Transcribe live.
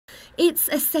It's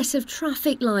a set of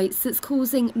traffic lights that's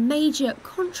causing major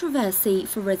controversy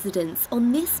for residents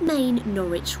on this main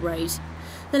Norwich road.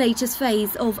 The latest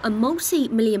phase of a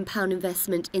multi-million-pound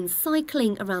investment in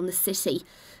cycling around the city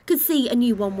could see a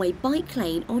new one-way bike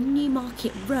lane on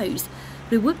Newmarket Road.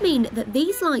 But it would mean that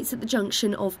these lights at the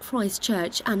junction of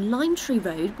Christchurch and Lime Tree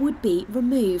Road would be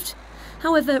removed.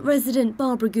 However, resident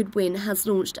Barbara Goodwin has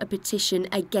launched a petition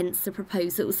against the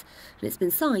proposals, and it's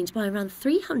been signed by around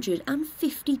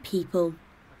 350 people.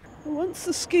 Once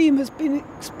the scheme has been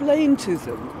explained to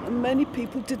them, and many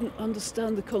people didn't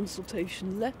understand the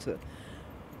consultation letter,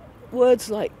 words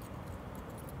like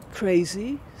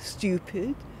crazy,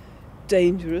 stupid,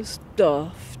 dangerous,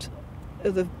 daft are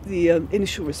the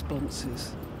initial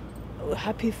responses. We're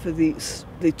happy for the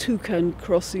toucan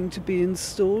crossing to be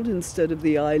installed instead of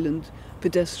the island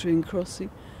pedestrian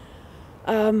crossing.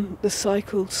 The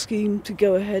cycle scheme to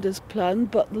go ahead as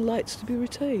planned, but the lights to be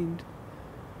retained.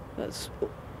 That's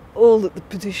all that the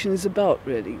petition is about,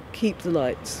 really. Keep the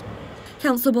lights.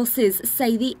 Council bosses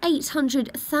say the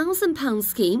 £800,000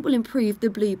 scheme will improve the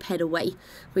Blue Pedalway,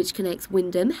 which connects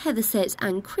Wymondham, Heatherset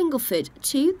and Cringleford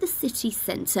to the city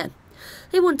centre.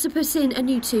 They want to put in a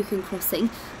new toucan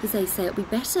crossing, as they say it will be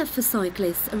better for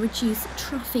cyclists and reduce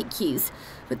traffic queues.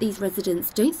 But these residents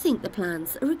don't think the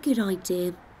plans are a good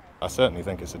idea. I certainly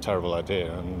think it's a terrible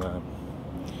idea and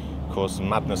cause some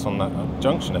madness on that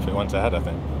junction if it went ahead, I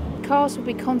think. Cars will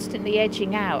be constantly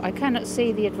edging out. I cannot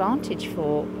see the advantage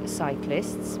for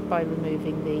cyclists by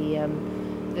removing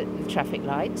the traffic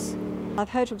lights. I've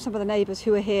heard from some of the neighbours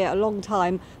who were here a long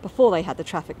time before they had the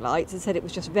traffic lights and said it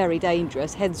was just very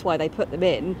dangerous, hence why they put them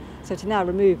in. So to now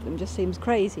remove them just seems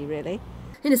crazy, really.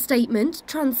 In a statement,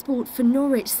 Transport for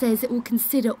Norwich says it will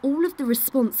consider all of the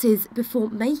responses before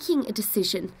making a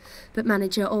decision. But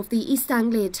manager of the East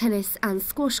Anglia Tennis and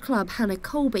Squash Club, Hannah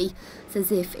Colby,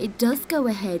 says if it does go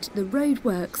ahead, the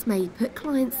roadworks may put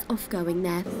clients off going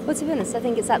there. Well, to be honest, I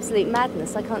think it's absolute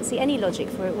madness. I can't see any logic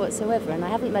for it whatsoever, and I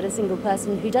haven't met a single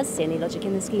person who does see any logic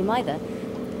in the scheme either.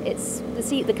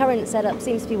 The current setup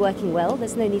seems to be working well.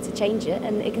 There's no need to change it,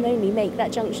 and it can only make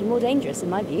that junction more dangerous,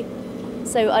 in my view.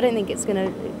 So I don't think it's going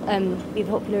to be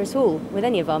popular at all with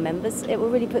any of our members. It will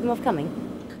really put them off coming.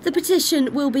 The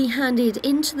petition will be handed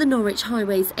into the Norwich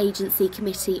Highways Agency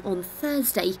Committee on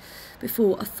Thursday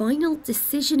before a final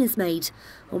decision is made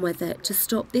on whether to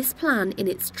stop this plan in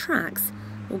its tracks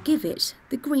or give it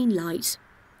the green light.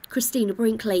 Christina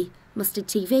Brinkley, Mustard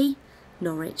TV,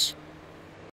 Norwich.